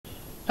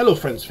Hello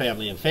friends,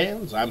 family, and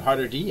fans, I'm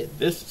Harder D, and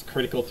this is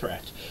Critical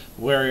Threat.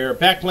 We're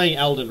back playing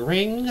Elden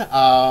Ring.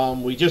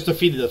 We just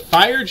defeated the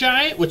Fire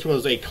Giant, which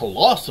was a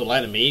colossal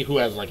enemy who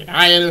has like an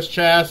eye in his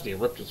chest, and he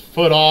ripped his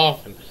foot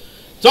off, and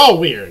it's all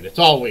weird,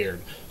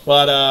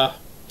 But,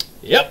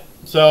 yep,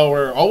 so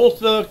we're almost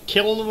to the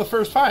kiln of the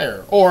first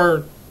fire,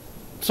 or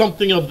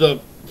something of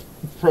the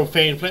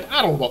profane flame.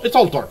 I don't know, it's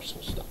all Dark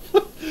Souls stuff.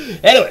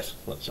 Anyways,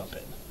 let's jump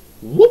in.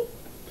 Whoop!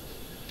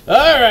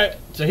 Alright,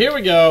 so here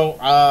we go.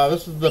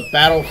 This is the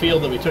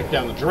battlefield that we took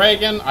down the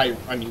dragon. I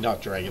mean,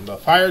 not dragon, the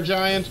fire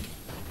giant.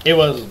 It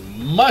was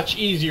much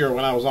easier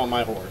when I was on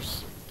my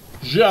horse.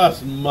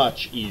 Just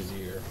much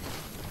easier.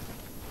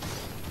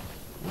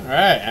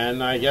 Alright,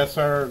 and I guess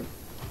our...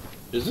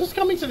 Is this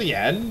coming to the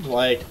end?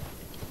 Like...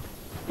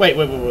 Wait.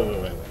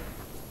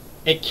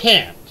 It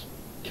can't.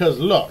 Because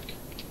look.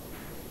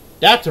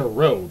 That's a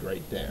road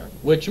right there.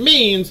 Which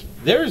means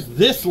there's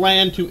this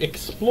land to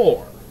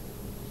explore.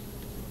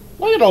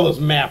 Look at all this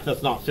map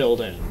that's not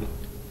filled in.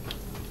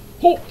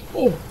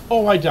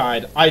 Oh, I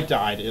died. I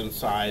died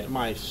inside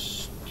my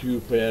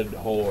stupid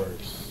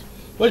horse.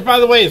 Which, by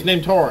the way, is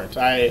named Torrent.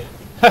 My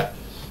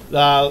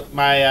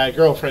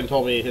girlfriend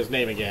told me his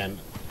name again,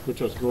 which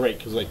was great,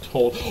 because I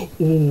totally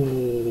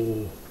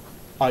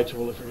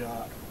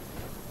forgot.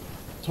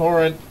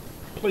 Torrent,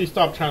 please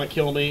stop trying to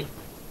kill me.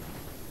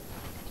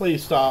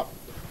 Please stop.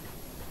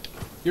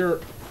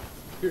 You're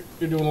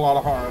doing a lot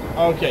of harm.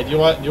 Okay, do you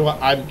know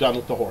what? I'm done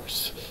with the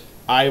horse.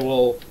 I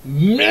will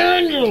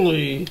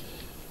manually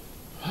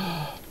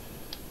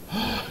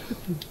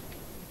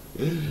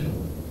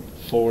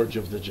Forge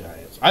of the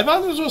Giants. I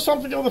thought this was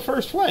something of the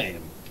first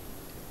flame.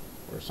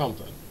 Or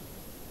something.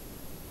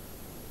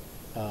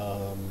 You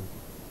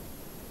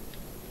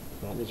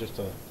want me just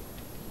to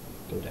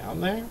go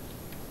down there?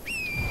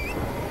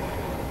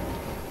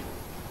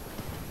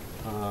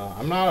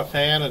 I'm not a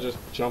fan of just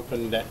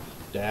jumping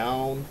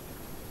down.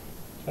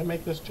 Should I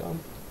make this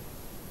jump?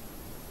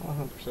 I'm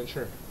not 100%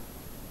 sure.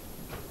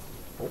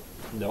 Oh,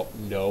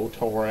 no,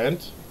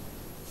 Torrent.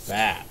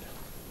 Bad.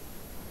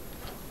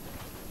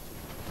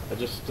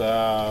 Let's just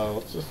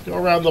go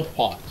around the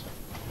pot.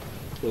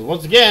 Because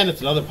once again,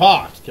 it's another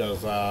pot.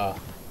 Because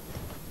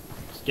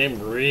this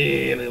game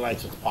really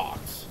likes its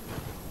pots.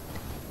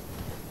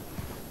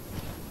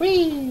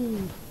 Whee!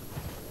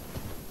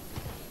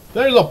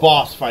 There's a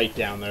boss fight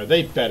down there.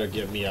 They better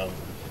give me a...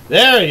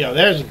 There you go.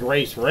 There's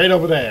Grace right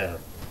over there.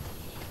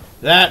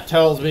 That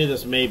tells me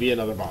this may be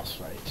another boss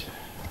fight.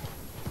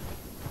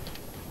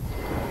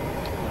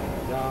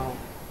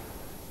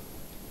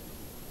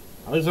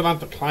 At least I don't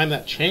have to climb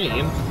that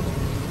chain.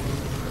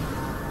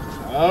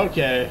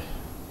 Okay.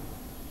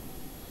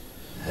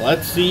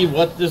 Let's see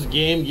what this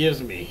game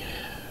gives me.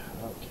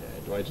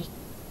 Okay, do I just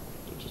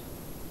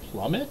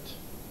plummet?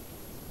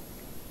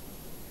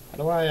 How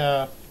do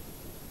I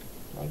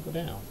go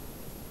down?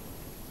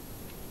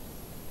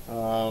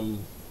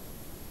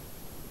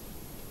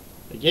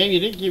 The game, you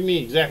didn't give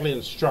me exactly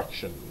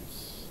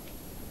instructions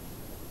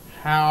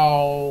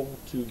how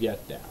to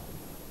get down.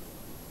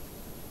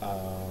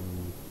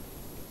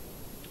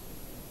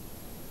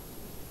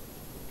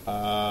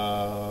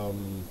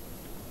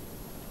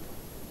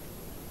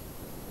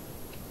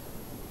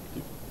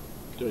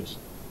 Do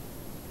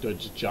I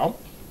just jump?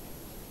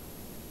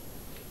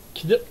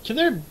 Can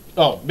there...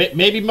 Oh,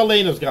 maybe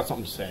Melena's got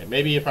something to say.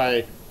 Maybe if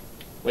I...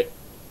 Wait.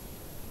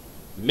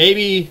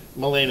 Maybe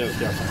Melena's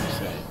got something to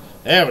say.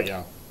 There we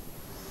go.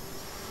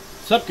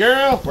 What's up,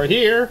 girl? We're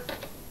here.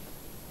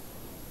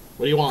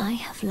 What do you want? I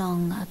have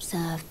long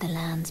observed the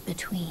lands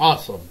between.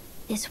 Awesome.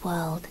 This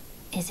world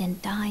is in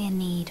dire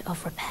need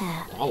of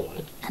repair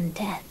and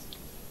death.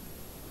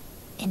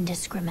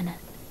 Indiscriminate.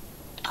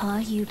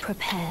 Are you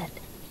prepared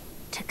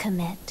to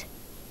commit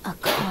a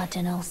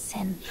cardinal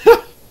sin?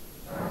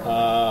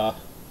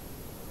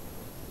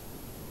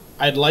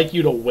 I'd like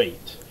you to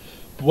wait.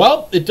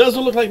 Well, it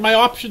doesn't look like my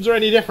options are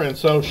any different,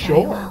 so sure.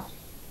 Very well.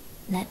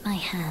 Let my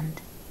hand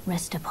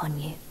rest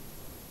upon you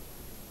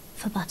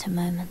for but a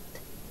moment.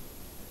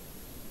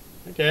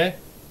 Okay.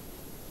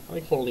 I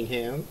like holding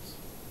hands.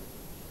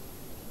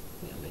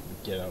 Yeah, make me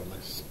get out of my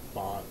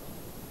spot.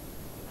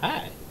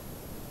 Hi.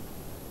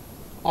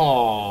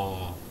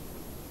 Aww.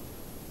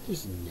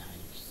 Just nice.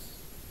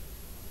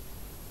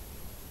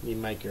 Me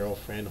and my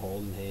girlfriend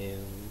holding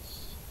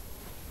hands.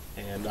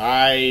 And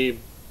I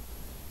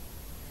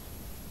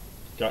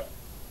got...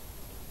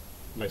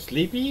 Am I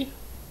sleepy?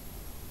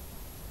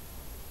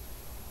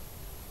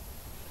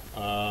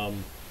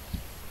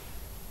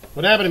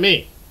 What happened to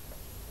me?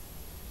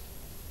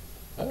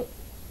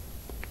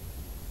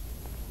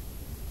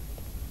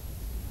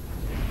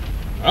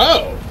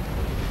 Oh.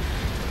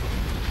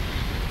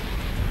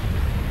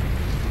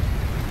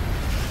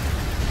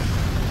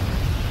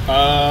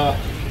 Oh!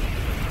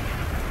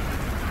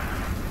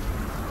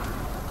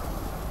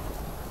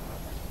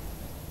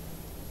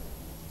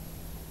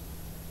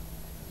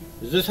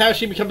 Is this how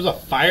she becomes a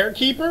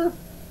firekeeper?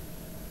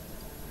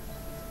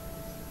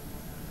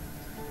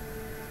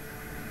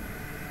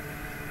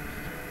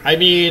 I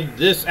mean,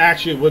 this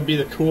actually would be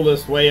the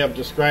coolest way of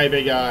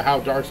describing how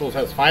Dark Souls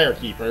has fire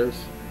keepers.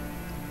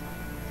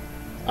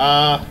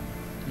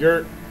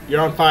 You're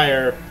on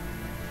fire.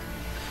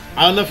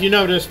 I don't know if you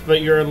noticed,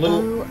 but you're a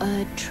little... O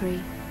Erd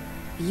Tree,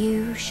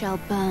 you shall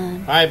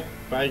burn. Bye,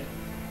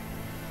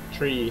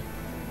 tree.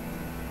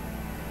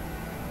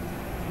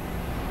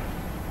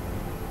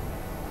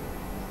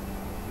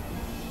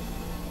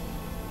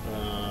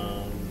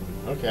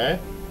 Okay.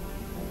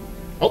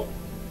 Oh!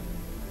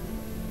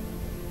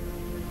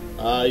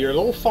 You're a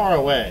little far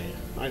away.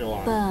 Not gonna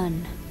lie.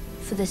 Burn,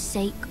 for the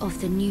sake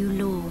of the new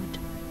Lord.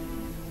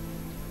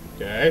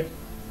 Okay.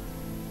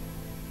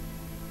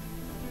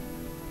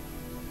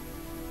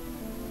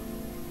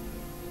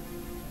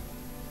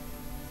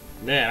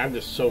 Man, I'm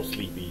just so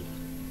sleepy.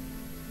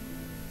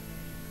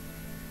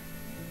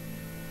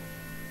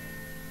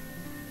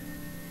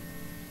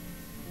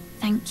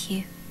 Thank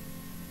you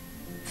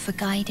for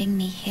guiding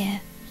me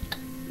here.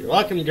 You're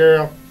welcome,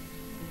 girl.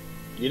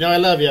 You know I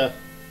love you.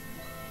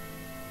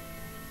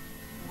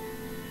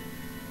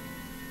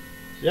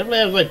 She definitely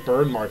has like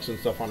burn marks and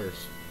stuff on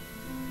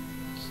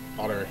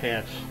her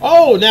hand.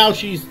 Oh, now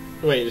she's...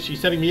 Wait, is she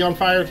setting me on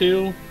fire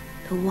too?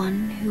 The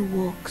one who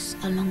walks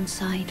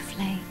alongside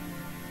flame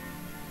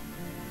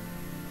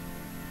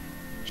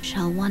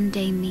shall one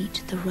day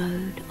meet the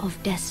road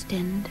of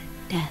destined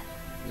death.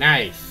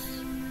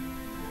 Nice.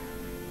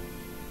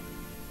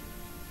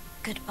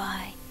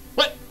 Goodbye.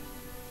 What?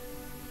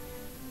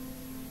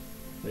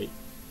 Wait.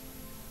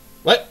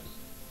 What?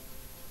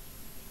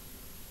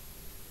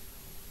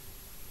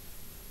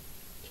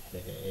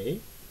 Okay.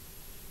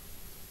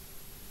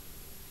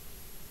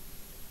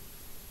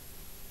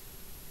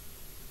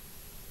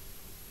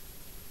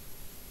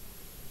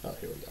 Oh,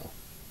 here we go.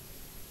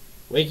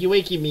 Wakey,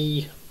 wakey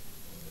me.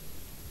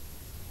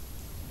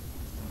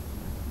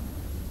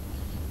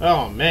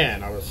 Oh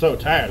man, I was so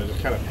tired I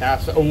just kind of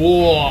passed out.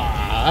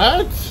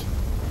 What?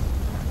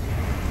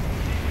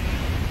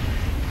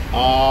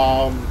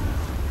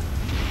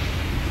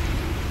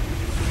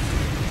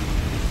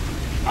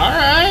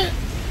 Alright.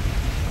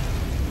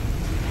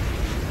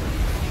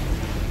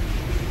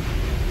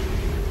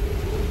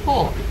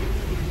 Huh.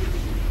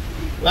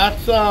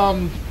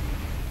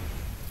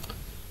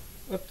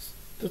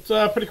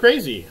 That's pretty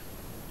crazy.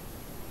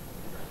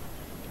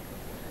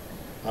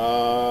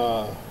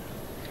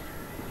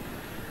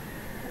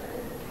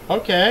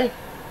 Okay.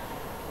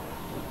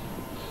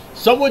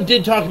 Someone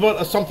did talk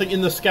about something in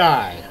the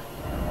sky.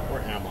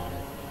 Where am I?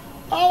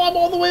 Oh, I'm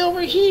all the way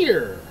over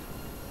here.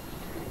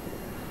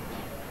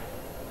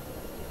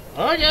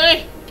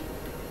 Okay.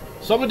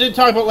 Someone did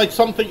talk about like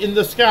something in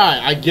the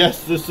sky. I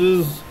guess this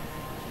is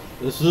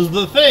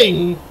the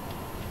thing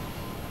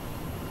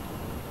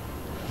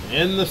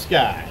in the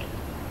sky.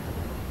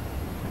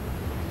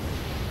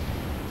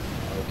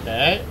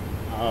 Okay.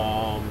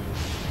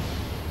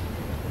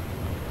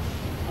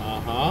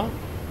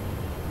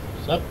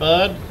 What's up,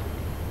 bud?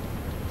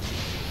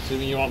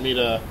 Assuming you want me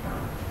to...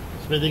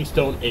 Smithing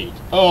Stone 8.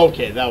 Oh,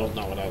 okay, that was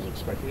not what I was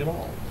expecting at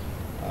all.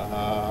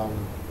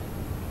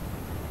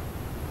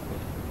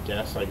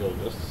 Guess I go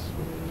this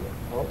way.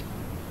 Oh,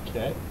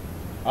 okay.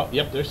 Oh,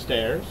 yep, there's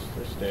stairs.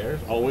 There's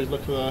stairs. Always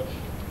look for the...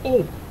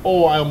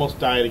 Oh, I almost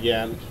died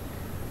again.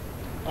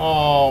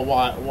 Oh,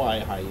 why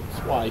heights?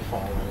 Why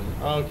falling?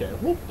 Okay,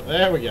 whoop,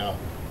 there we go.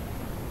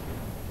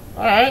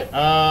 Alright,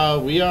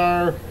 we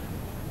are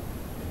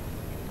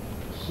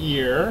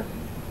here.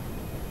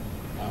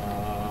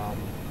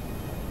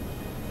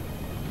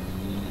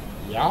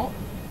 Yeah.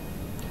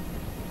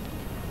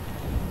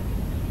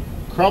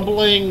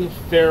 Crumbling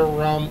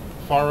Farum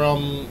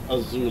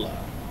Azula.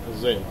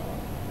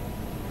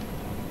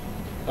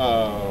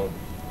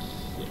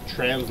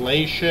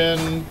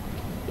 Translation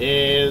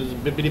is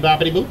bibbidi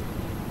boppity boop.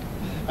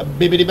 A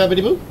bibbidi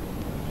boppity boop.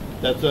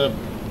 That's a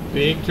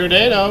big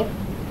tornado.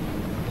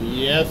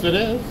 Yes, it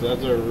is.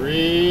 That's a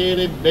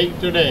really big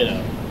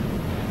tornado.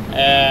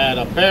 And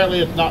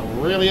apparently it's not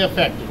really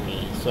affecting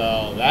me.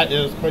 So that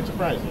is quite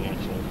surprising, actually.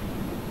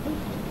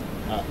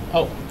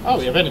 Oh,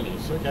 we have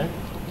enemies. Okay.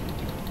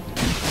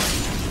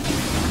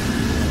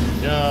 There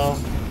we go.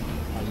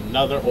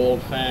 Another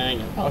old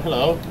fang. Oh,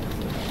 hello.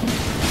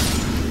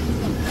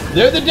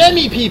 They're the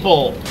demi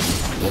people!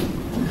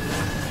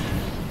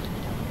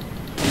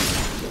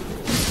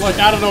 Look,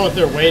 I don't know what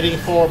they're waiting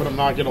for, but I'm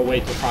not gonna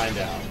wait to find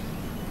out.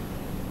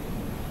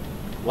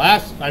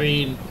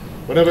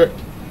 Whenever...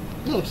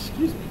 No,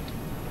 excuse me.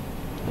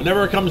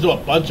 Whenever it comes to a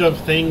bunch of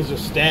things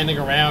just standing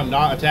around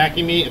not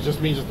attacking me, it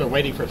just means that they're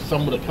waiting for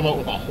someone to come out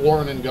with a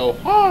horn and go,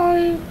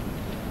 hi!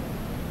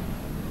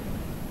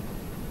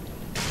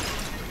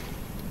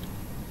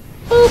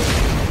 Boop.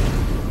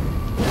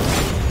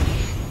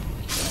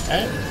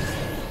 Okay.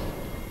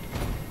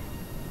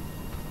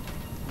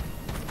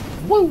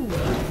 Woo!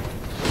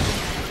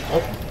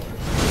 Oh.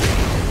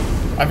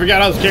 I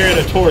forgot I was carrying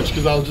a torch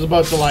because I was just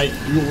about to, like,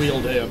 dual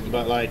wield him,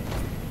 but, like,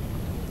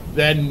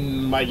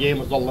 then my game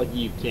was all like,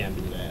 you can't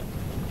do that.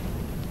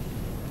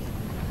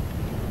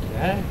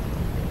 Okay.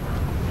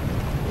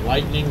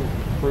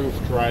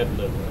 Lightning-proof dried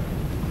liver.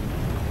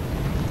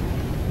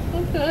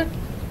 Okay.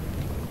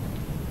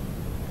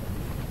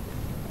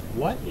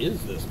 What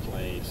is this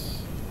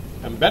place?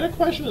 And better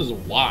question is,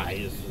 why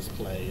is this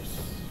place?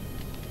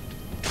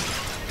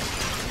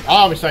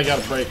 Obviously, I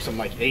gotta break some,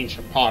 like,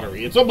 ancient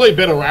pottery. It's only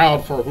been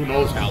around for who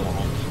knows how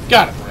long.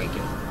 Gotta break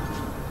it.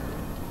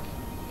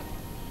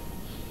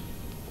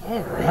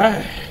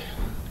 Alright.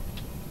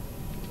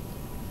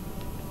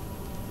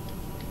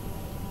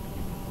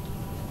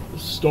 The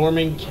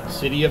Storming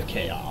City of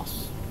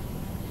Chaos.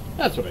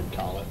 That's what I'd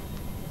call it.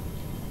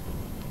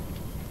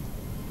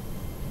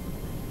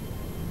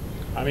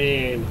 I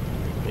mean,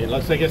 it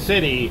looks like a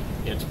city.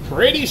 It's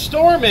pretty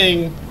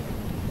storming.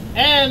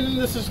 And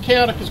this is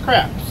chaotic as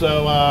crap.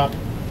 So,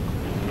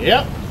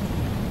 yep.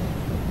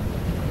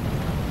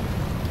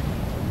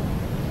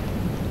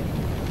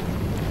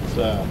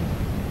 Let's,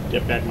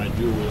 get back my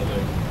dual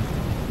wielding.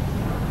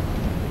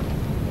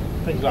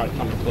 Things aren't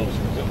coming closer.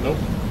 Nope.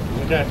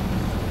 Okay.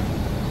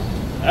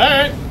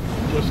 Alright.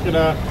 Just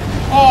gonna...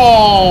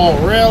 Oh,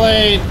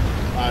 really?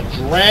 A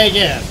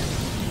dragon.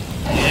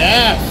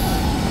 Yes.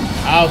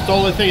 I was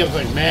totally thinking, I was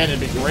like, man, it'd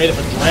be great if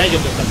a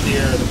dragon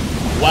disappeared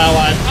while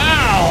I'm...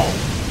 Ow!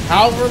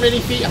 However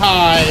many feet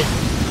high,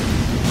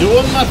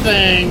 doing my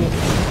thing,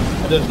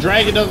 and this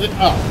dragon doesn't...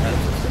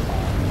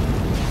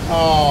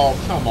 Oh,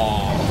 come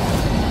on.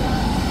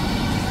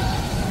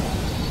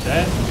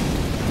 Okay.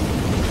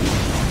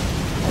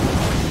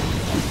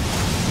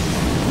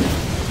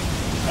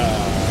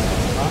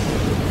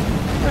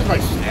 Where's my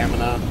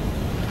stamina?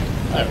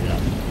 There we go.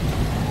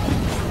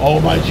 Oh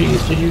my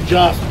jeez, can you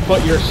just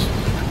put your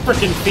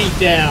freaking feet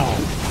down?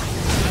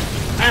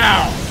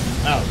 Ow!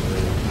 That was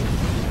rude.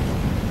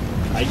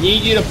 I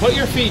need you to put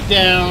your feet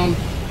down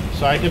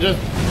so I can just...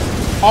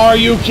 Are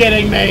you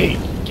kidding me?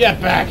 Get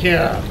back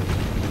here.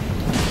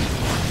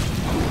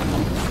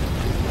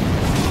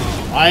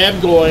 I am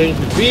going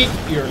to beat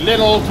your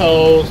little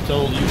toes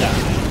till you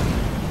die.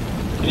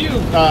 Can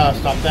you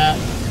stop that?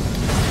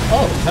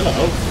 Oh,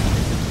 hello.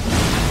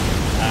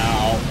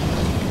 Ow.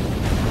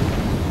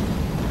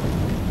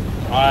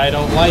 I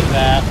don't like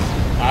that.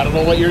 I don't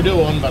know what you're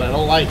doing, but I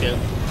don't like it.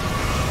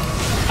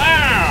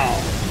 Ow!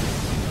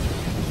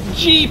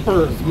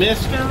 Jeepers,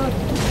 mister!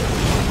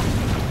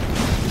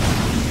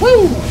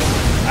 Woo!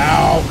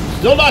 Ow!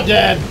 Still not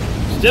dead!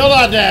 Still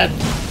not dead!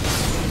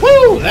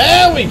 Woo!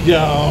 There we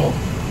go!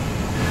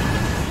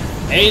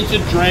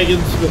 Ancient Dragon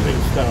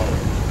Smithing Stone.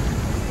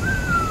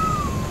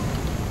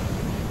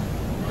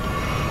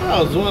 That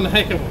was one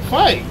heck of a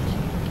fight.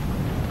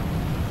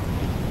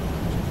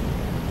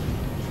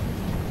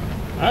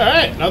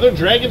 Alright, another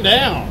dragon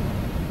down.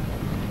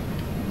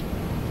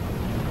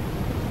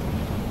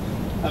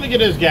 Look at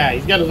this guy.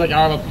 He's got his like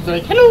arm up. He's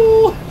like,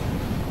 hello!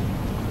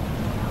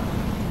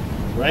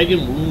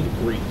 Dragon wound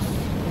grease.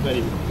 What's that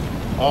even?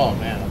 Oh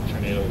man, that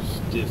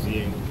tornado's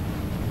dizzying.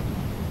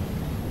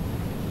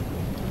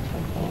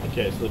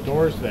 Okay, so the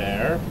door's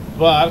there.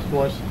 But of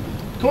course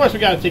we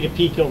gotta take a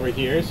peek over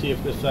here, see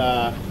if this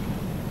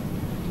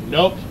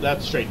nope,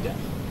 that's straight death.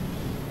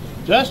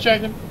 Just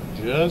checking.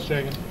 Just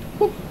checking.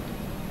 Whoop.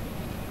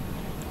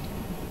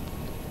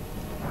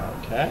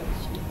 Okay,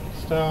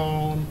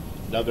 stone.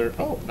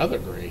 Another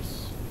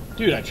grace.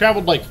 Dude, I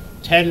traveled like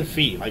 10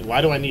 feet. Like,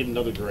 why do I need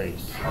another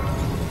grace?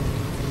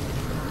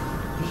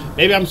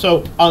 Maybe I'm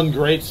so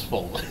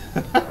ungraceful.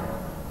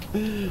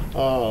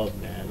 Oh,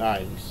 man, I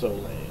am so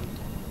lame.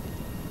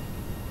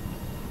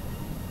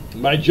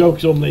 My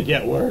jokes only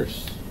get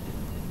worse.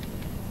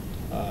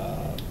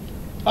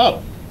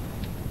 Oh.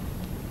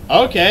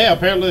 Okay,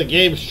 apparently the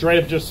game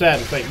straight up just said,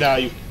 it's like, no,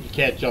 you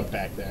can't jump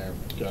back there.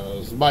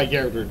 Because my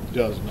character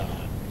does not.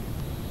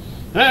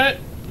 Alright.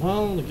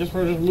 Well, I guess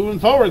we're just moving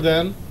forward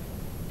then.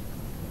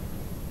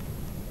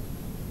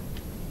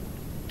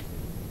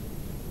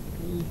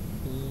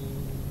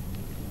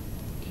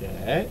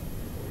 Okay.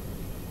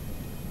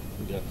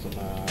 We got some,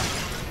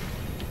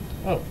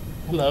 oh,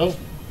 hello.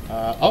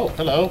 Oh,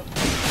 hello.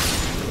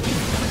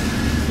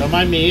 Don't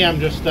mind me, I'm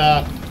just,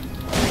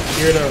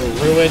 here to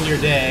ruin your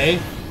day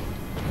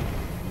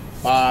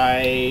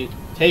by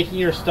taking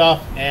your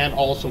stuff and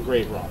also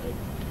grave robbing.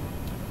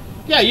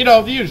 Yeah, you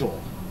know, the usual.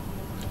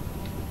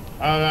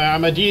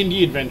 I'm a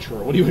D&D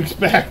adventurer. What do you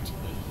expect?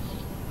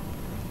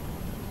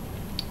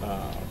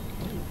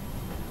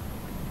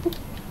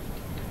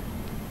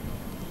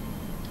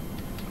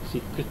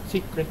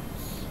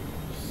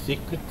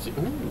 Secrets.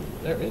 Ooh,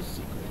 there is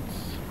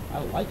secrets. I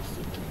like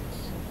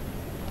secrets.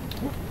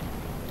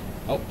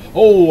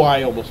 Oh,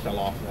 I almost fell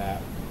off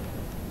that.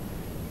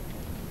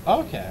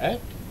 Okay.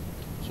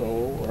 So,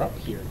 we're up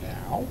here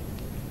now.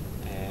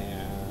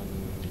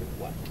 And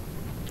what?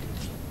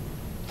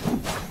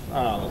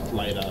 Oh, let's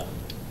light a...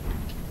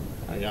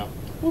 There we go.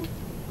 Whoop.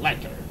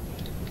 Lighter.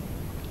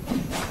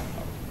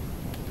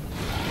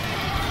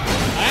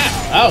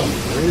 Ah, that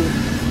was rude.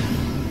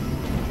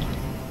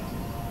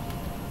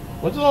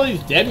 What's all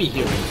these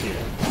demi-humans here?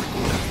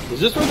 Is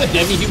this where the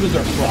demi-humans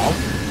are from?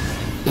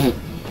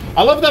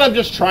 I love that I'm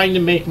just trying to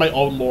make my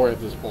own lore at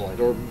this point,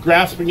 or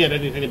grasping at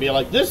anything to be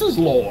like, this is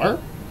lore.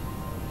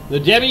 The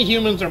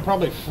demi-humans are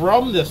probably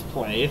from this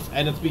place,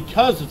 and it's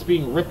because it's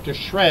being ripped to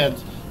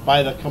shreds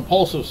by the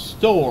compulsive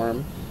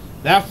storm.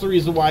 That's the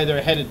reason why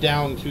they're headed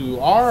down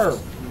to our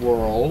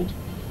world,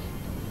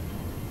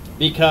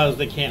 because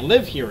they can't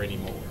live here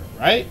anymore,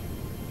 right?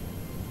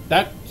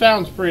 That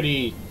sounds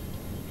pretty...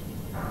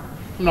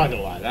 I'm not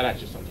gonna lie, that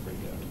actually sounds pretty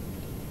good.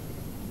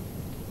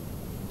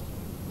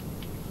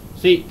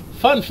 See,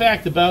 fun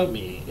fact about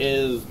me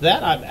is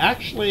that I'm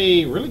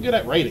actually really good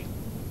at writing.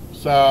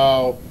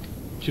 So,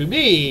 to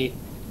me,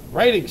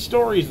 writing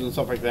stories and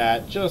stuff like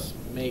that just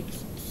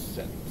makes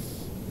sense.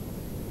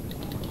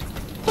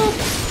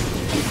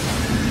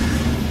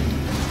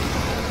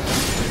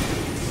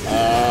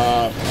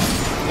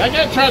 That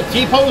guy trying to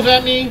T-pose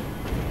at me?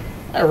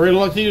 I really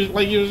looked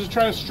like he was just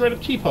trying to straight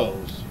up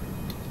T-pose.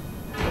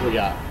 What do we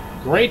got?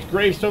 Great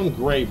Gravestone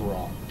Grave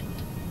Rock.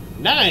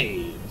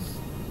 Nice!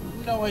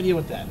 No idea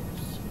what that is.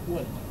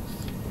 What is?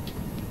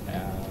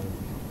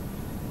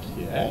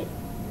 Okay.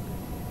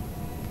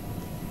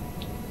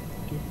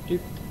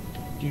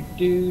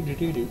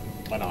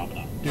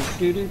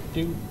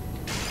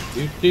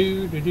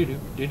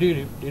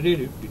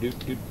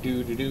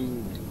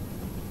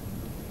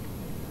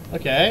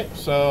 Okay,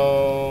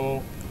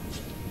 so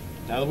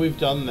now that we've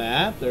done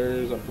that,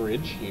 there's a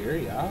bridge here,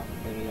 yeah.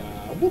 We're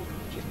gonna whoop,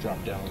 just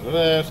drop down to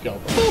this, go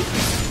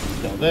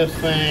whoop, go this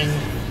thing.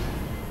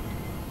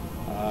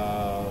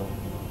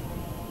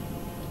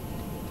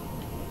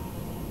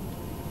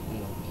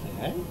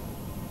 Okay.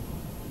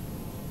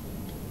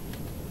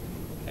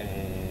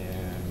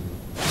 And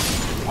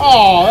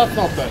oh, that's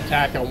not the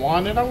attack I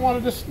wanted. I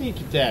wanted to sneak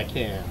attack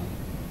him.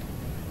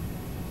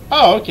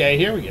 Oh, okay,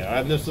 here we go.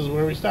 And this is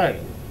where we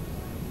started.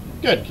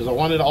 Good, because I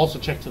wanted to also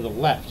check to the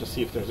left to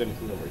see if there's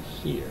anything over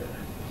here.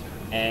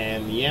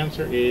 And the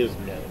answer is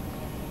no.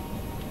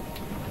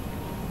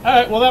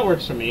 Alright, well that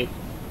works for me.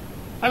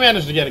 I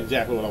managed to get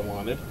exactly what I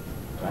wanted.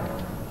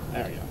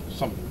 There we go.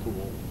 Something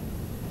cool.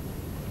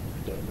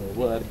 Don't know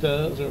what it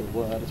does or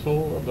what it's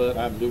for, but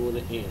I'm doing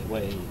it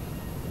anyway.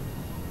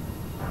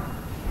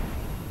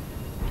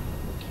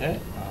 Okay.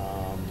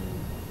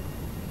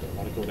 Don't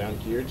want to go down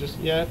here just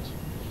yet.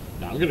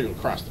 No, I'm gonna go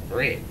across the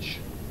bridge.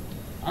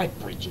 I like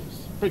bridges.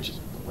 Bridges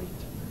are great.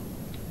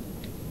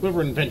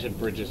 Whoever invented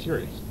bridges,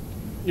 you're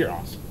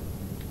awesome.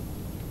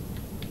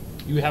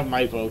 You have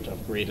my vote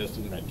of greatest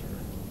inventor.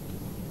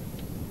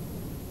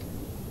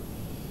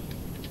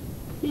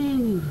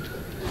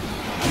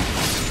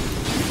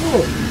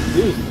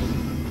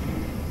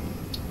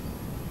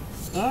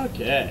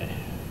 Okay.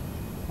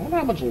 I wonder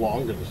how much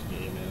longer this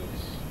game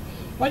is.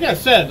 Like I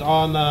said,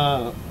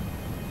 like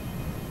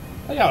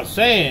I was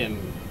saying,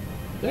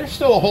 there's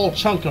still a whole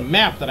chunk of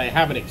map that I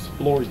haven't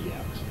explored yet.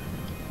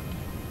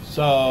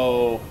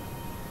 So,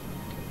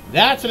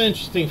 that's an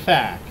interesting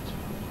fact.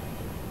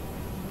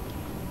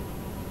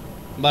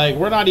 Like,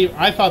 we're not even...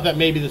 I thought that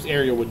maybe this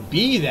area would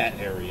be that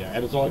area,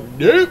 and it's like,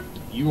 nope!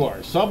 You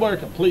are somewhere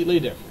completely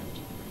different.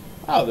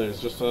 Oh,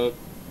 there's just a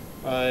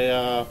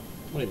what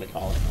do you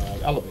call it?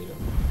 Elevator.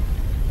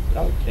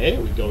 Okay,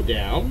 we go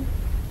down.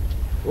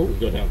 Oh, we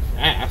go down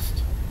fast.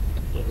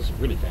 Yeah, this is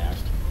really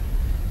fast.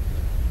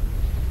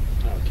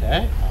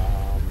 Okay.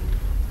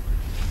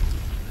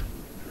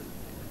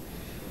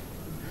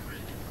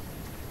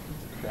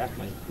 Craft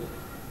my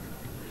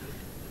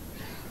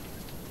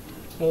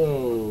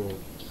food.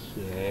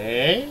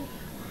 Okay.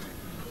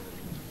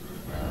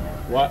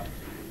 What?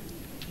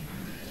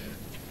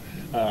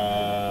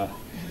 Alright.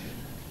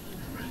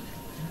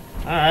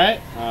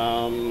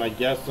 I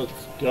guess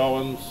let's go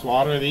and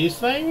slaughter these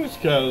things,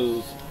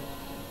 because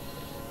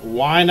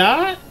why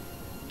not?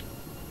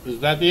 Is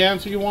that the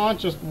answer you want?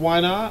 Just why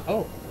not?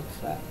 Oh, what's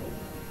that?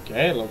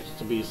 Okay, it looks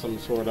to be some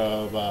sort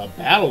of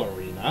battle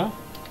arena.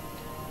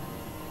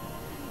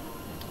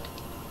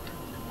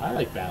 I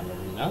like battle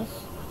arenas.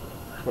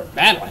 It's where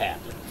battle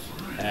happens.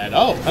 And,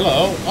 oh,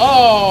 hello.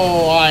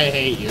 Oh, I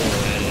hate you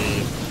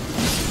already.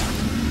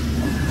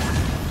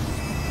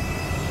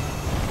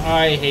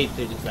 I hate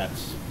things that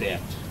spit.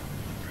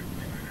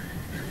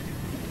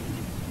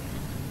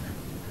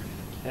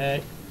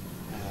 Okay.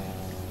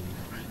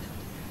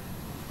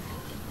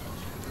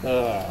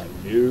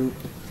 Nope.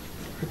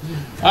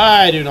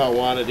 I do not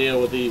want to deal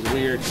with these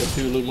weird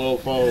Cthulhu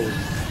mofos.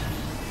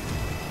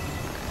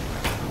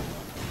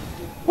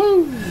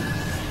 Woo!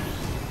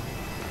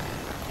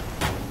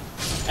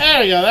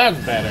 There we go, that's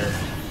better.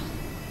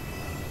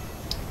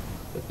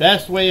 The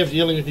best way of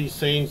dealing with these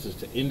things is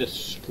to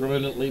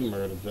indiscriminately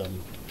murder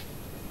them.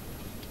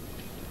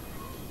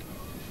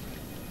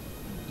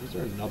 Is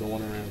there another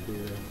one around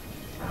here?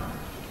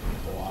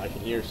 Oh, I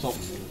can hear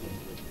something moving.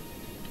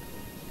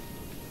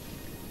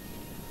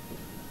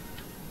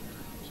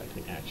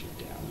 Something actually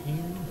down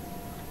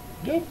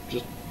here? Nope,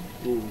 just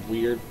a little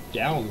weird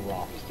down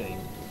rock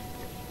thing.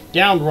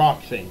 Down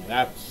rock thing,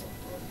 that's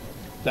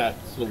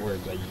the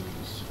words I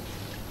use.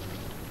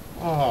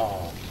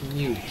 Oh, can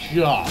you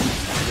just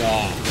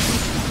stop?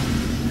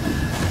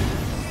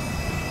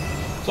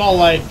 It's all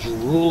like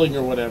drooling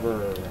or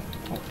whatever.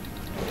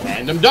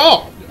 Random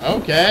dog,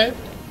 okay.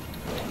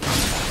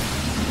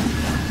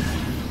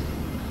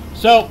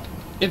 So,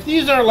 if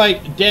these are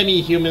like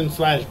demi-human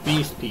slash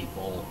beast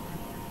people,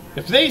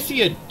 if they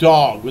see a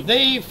dog, would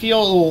they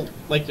feel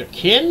like they're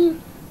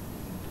kin?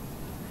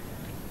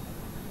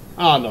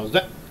 I don't know.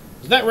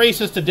 Is that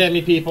racist to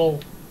demi people?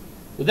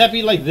 Would that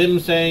be like them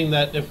saying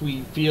that if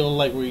we feel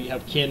like we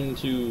have kin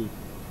to,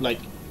 like,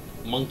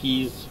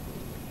 monkeys?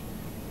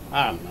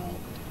 I don't know.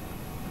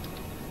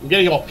 I'm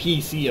getting all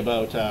PC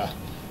about,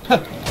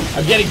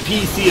 I'm getting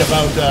PC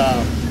about,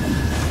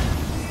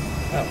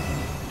 oh,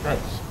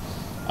 gross.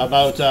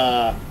 About,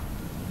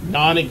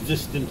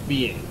 non-existent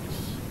beings.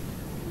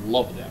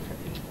 Love that for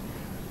me.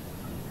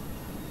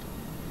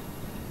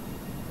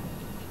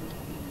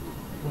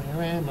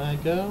 Where am I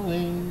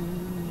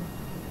going?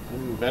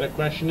 And the better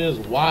question is,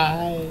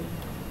 why?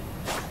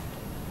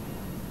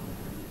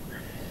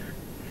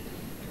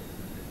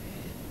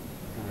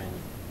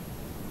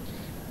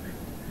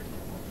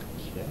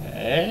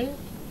 Okay.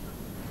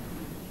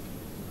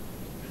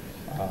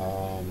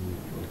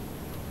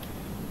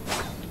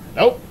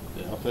 Nope.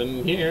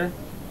 Nothing here.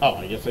 Oh,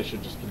 I guess I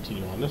should just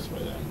continue on this way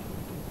then.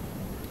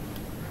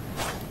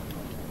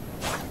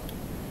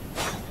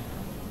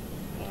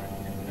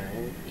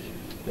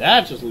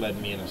 That just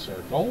led me in a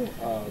circle.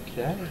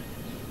 Okay.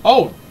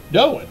 Oh,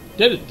 no, it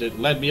didn't. It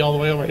led me all the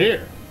way over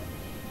here.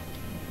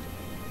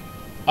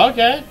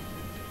 Okay.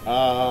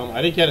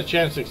 I didn't get a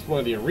chance to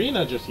explore the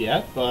arena just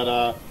yet, but,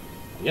 I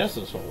guess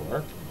this will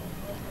work.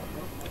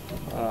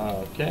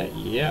 Okay,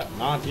 yeah,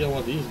 not dealing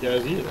with these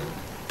guys either.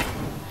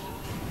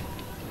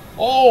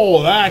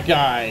 Oh, that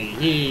guy,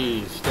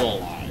 he's still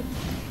alive.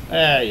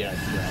 There you go,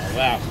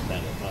 that's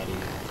better, buddy.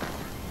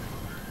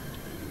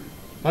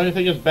 Don't you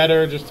think it's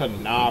better just to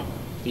not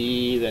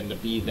be than to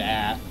be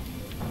that?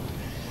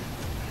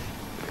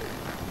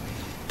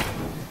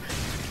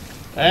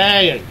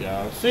 There you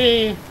go,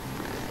 see?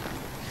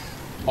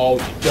 Oh,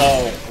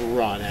 don't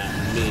run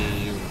at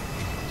me, you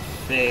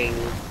thing.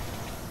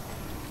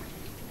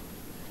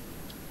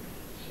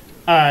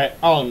 Alright,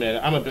 I'll admit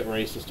it. I'm a bit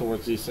racist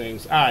towards these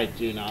things. I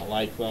do not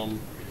like them.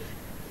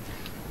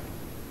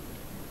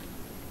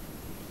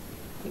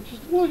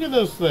 Just look at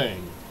this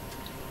thing.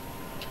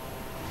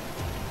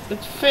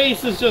 Its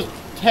face is just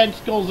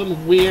tentacles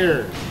and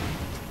weird.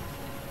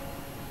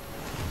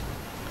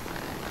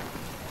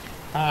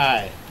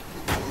 Hi.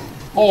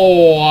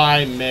 Oh,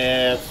 I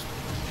missed.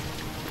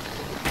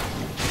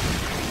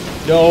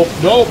 Nope,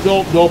 nope,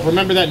 nope, nope.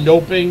 Remember that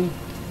noping?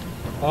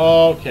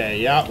 Okay,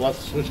 yeah, let's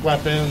switch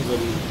weapons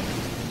and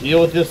deal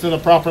with this in a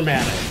proper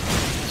manner.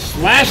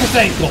 Slash his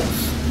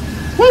ankles!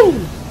 Woo!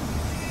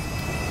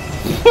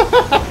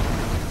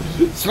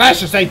 Slash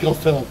his ankles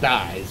till it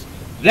dies.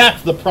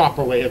 That's the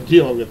proper way of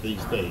dealing with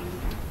these things.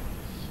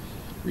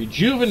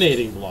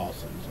 Rejuvenating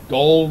blossoms.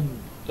 Gold.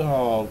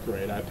 Oh,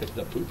 great. I picked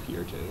up poop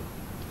here, too.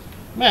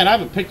 Man, I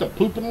haven't picked up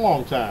poop in a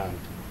long time.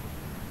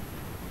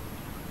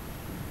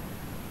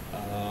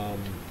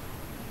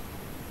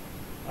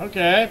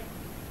 Okay.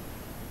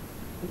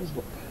 What is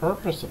the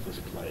purpose of this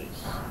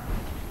place?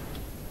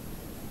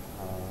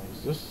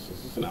 Is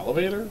this an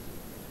elevator?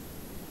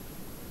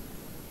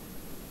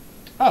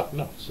 Oh,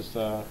 no, it's just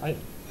an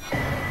item.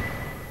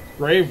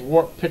 Grave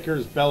Warp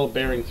Picker's Bell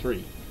bearing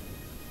 3.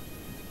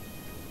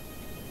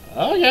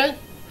 Okay.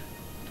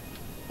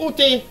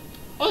 Ute!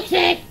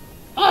 Ute!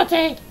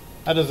 Ute!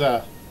 How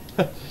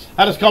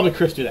does Common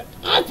Chris do that?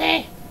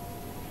 Ute!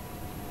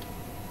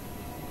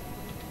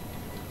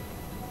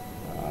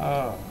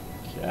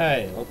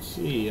 Okay, let's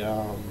see,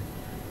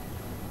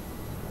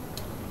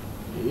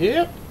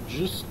 yep,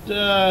 just,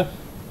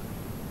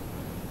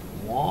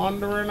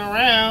 wandering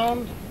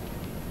around.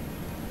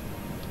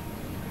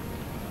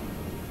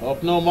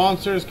 Hope no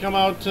monsters come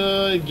out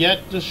to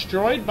get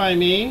destroyed by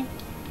me.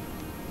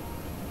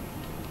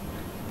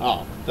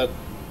 Oh,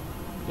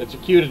 that's a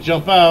cue to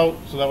jump out,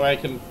 so that way I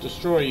can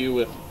destroy you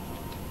with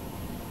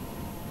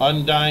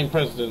undying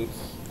prejudice.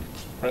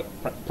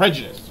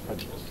 Prejudice,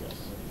 yes.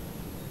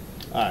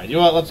 Alright, you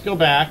know what, let's go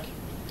back.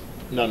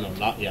 No,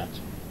 not yet.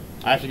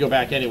 I have to go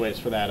back anyways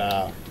for that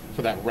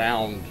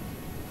round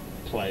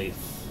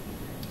place.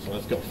 So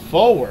let's go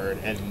forward,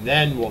 and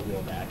then we'll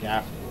go back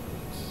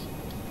afterwards.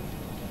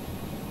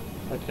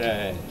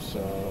 Okay,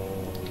 so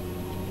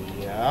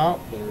yeah,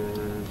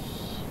 there's...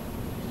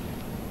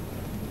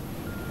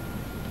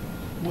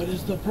 What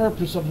is the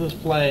purpose of this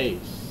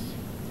place?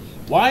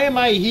 Why am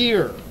I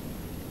here?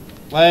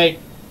 Like,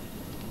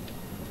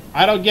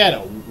 I don't get it.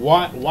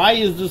 Why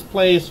is this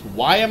place?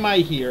 Why am I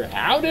here?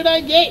 How did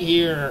I get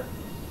here?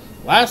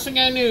 Last thing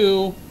I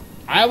knew,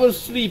 I was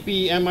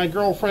sleepy and my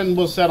girlfriend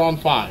was set on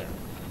fire.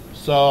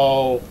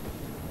 So,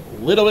 a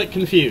little bit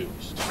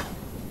confused.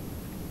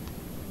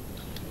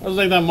 That was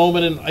like that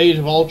moment in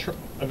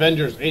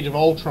Avengers Age of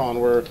Ultron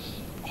where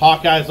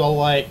Hawkeye's all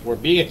like, we're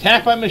being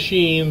attacked by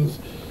machines,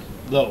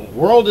 the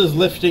world is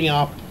lifting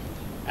up,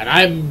 and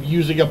I'm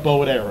using a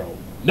bow and arrow.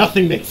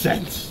 Nothing makes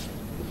sense.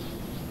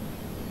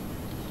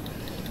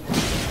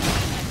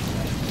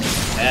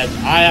 And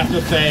I have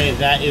to say,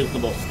 that is the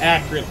most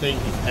accurate thing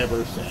he's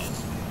ever said.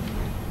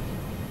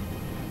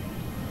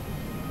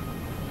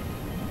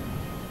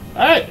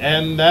 Alright,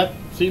 and that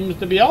seems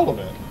to be all of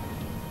it.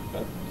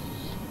 That's...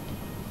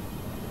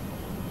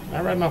 Can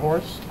I ride my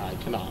horse? I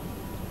cannot.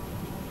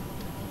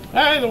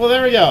 Alright, well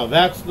there we go.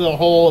 That's the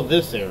whole of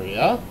this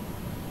area.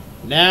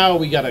 Now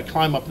we gotta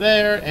climb up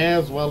there,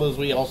 as well as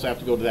we also have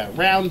to go to that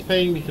round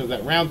thing, because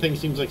that round thing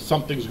seems like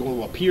something's going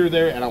to appear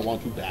there, and I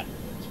want to battle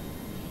it.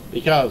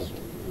 Because,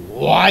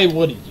 why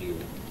wouldn't you?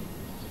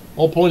 The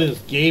whole point of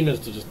this game is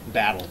to just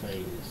battle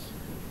things.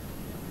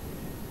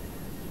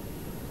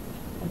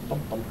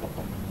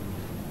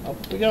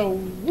 Up we go.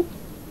 Whoop.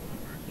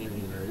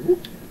 And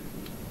whoop.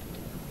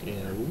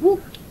 And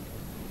whoop.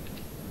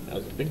 That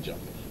was a big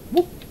jump.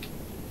 Whoop.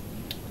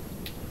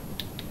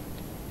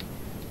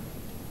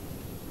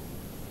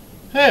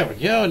 There we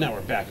go. Now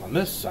we're back on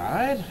this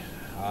side.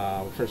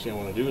 First thing I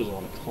want to do is I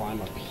want to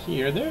climb up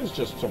here. There's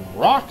just some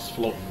rocks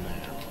floating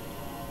there.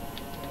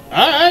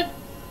 Alright.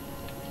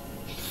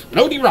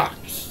 Floaty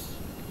rocks.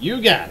 You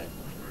got it.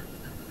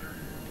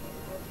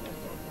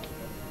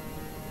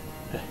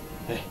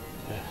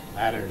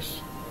 Ladders.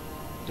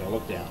 Don't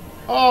look down.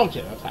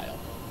 Okay, that's high up.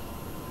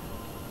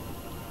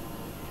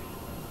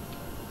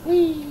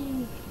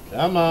 Whee!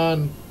 Come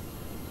on.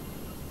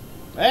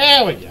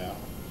 There we go.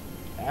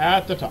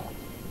 At the top.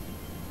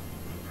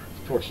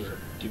 Of course, there's a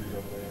dude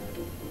over there.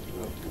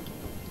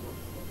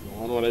 You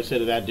want what I say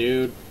to that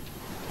dude?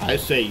 I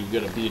say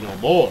you're gonna be no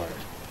more.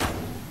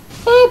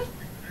 Boop!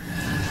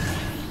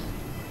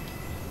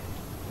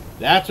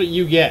 That's what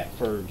you get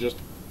for just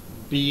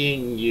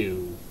being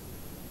you.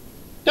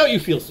 Don't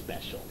you feel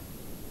special?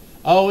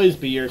 Always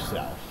be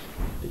yourself.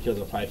 Because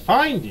if I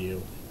find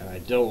you, and I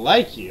don't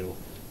like you,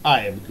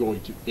 I am going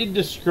to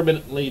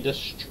indiscriminately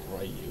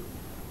destroy you.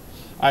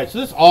 Alright, so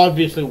this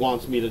obviously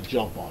wants me to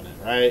jump on it,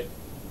 right?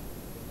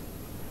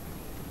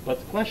 But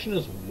the question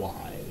is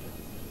why?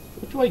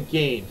 What do I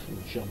gain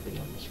from jumping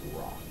on this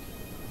rock?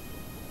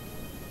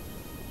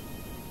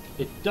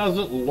 It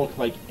doesn't look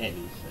like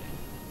anything.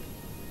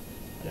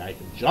 Yeah, I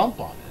can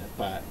jump on it,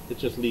 but it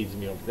just leads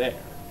me over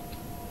there.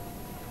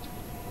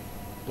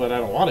 But I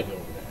don't want to go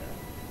over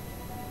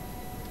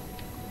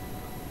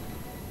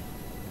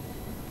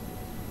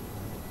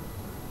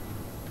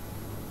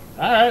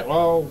there. Alright,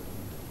 well,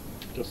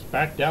 just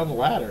back down the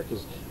ladder,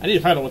 because I need to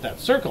find out what that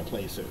circle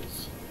place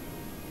is.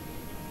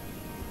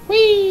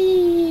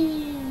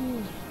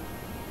 Whee!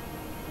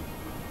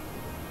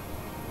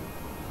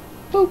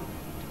 Boop!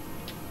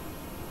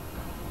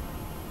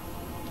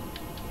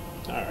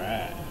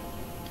 Alright.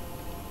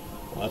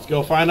 Well, let's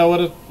go find out what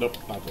a... Nope,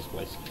 not this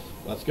place.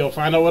 Let's go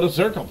find out what a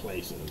circle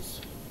place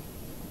is.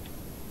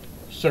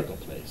 Circle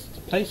place. It's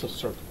a place of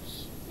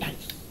circles.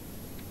 Nice.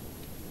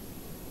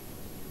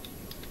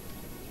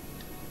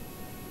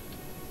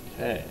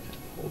 Okay.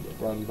 Hold the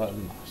run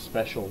button a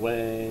special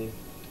way.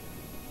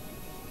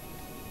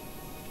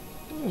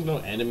 There's no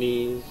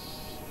enemies.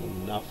 No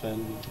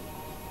nothing.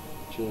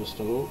 Just,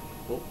 oh,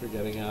 we're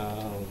getting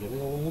a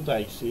little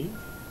dicey.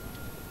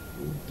 A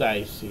little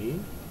dicey.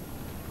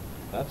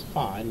 That's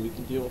fine. We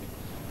can deal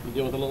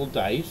with a little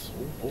dice.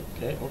 Oh,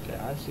 okay.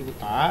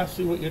 I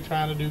see what you're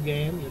trying to do,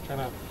 game. You're trying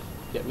to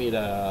get me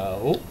to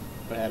open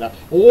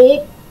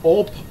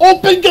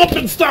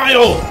gumping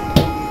style.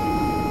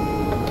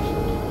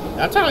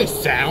 That's how I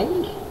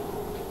sound.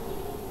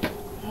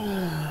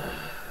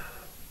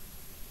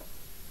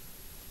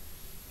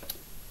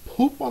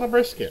 Poop on a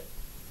brisket.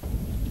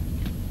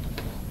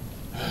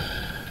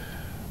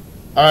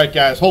 Alright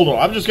guys, hold on.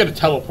 I'm just going to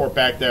teleport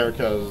back there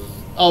because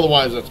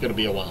otherwise that's going to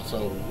be a while.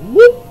 So,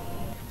 whoop!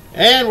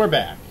 And we're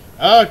back.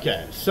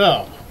 Okay,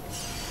 so.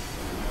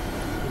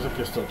 Seems like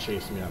they're still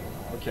chasing me. I don't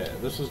know. Okay,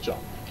 this is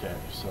jump. Okay,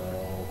 so.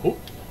 Whoop.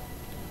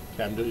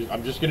 Okay,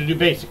 I'm just going to do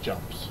basic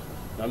jumps.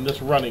 I'm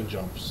just running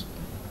jumps.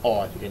 Oh,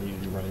 I think I need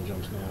to do running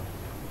jumps now.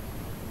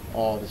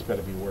 Oh, this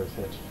better be worth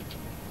it.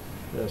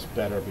 This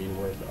better be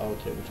worth it.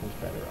 Okay, which one's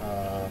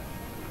better?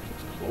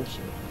 It's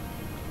closer.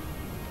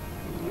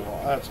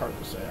 Well, that's hard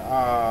to say.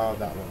 That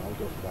one. I'll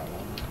go for that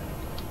one.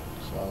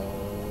 So,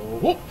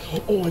 whoop!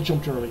 Oh, I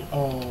jumped early.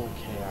 Oh,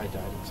 okay, I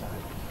died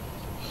inside.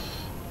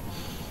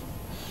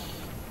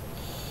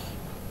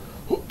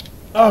 Whoop.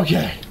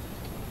 Okay,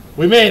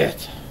 we made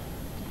it.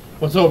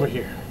 What's over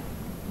here?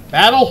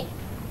 Battle?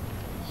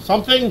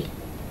 Something?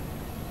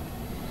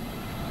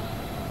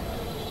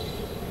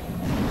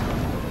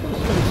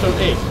 So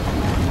 8.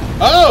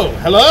 Oh,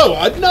 hello,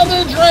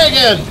 another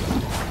dragon!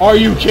 Are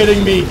you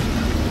kidding me?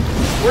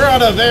 We're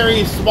on a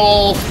very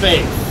small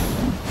space.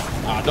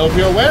 I don't know if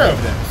you're aware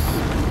of this.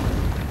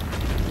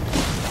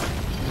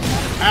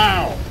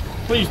 Ow!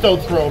 Please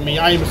don't throw me,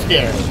 I am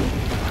scared.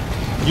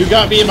 You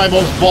got me in my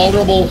most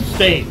vulnerable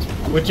state,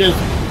 which is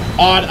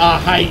on a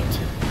height.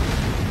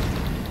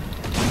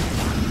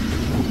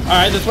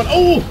 Alright, this one,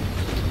 oh!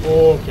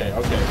 Okay,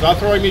 it's not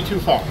throwing me too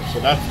far, so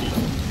that's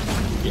decent.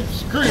 Yeah,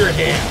 screw your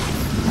hands.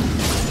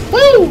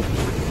 Woo!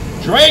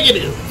 Dragon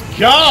is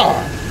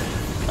gone!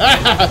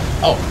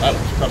 Oh, that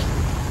was crushing.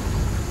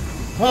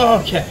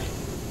 Okay.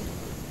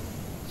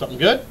 Something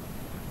good?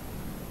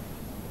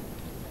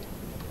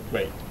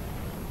 Wait.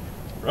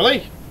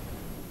 Really?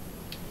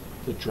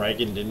 The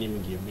dragon didn't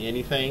even give me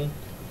anything?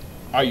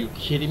 Are you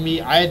kidding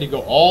me? I had to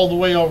go all the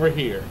way over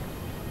here.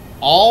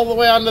 All the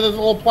way onto this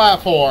little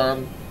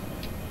platform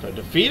to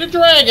defeat a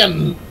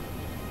dragon.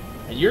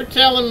 And you're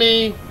telling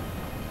me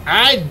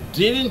I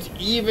didn't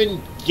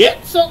even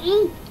get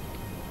something?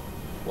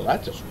 Well,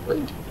 that's just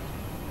rude.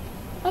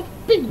 That's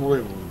big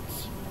rude.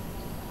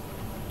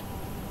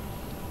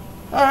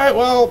 Alright,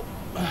 well,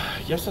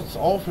 I guess that's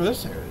all for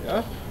this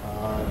area.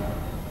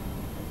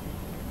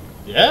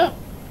 Yeah.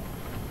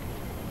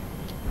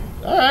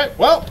 Alright,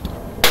 well,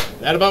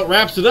 that about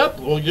wraps it up.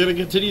 We're going to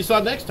continue this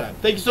on next time.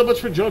 Thank you so much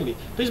for joining me.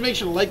 Please make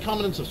sure to like,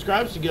 comment, and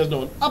subscribe so you guys know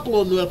when I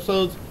upload new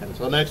episodes. And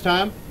until next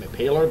time, may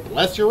Paylor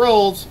bless your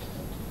rolls.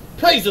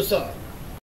 Praise the sun.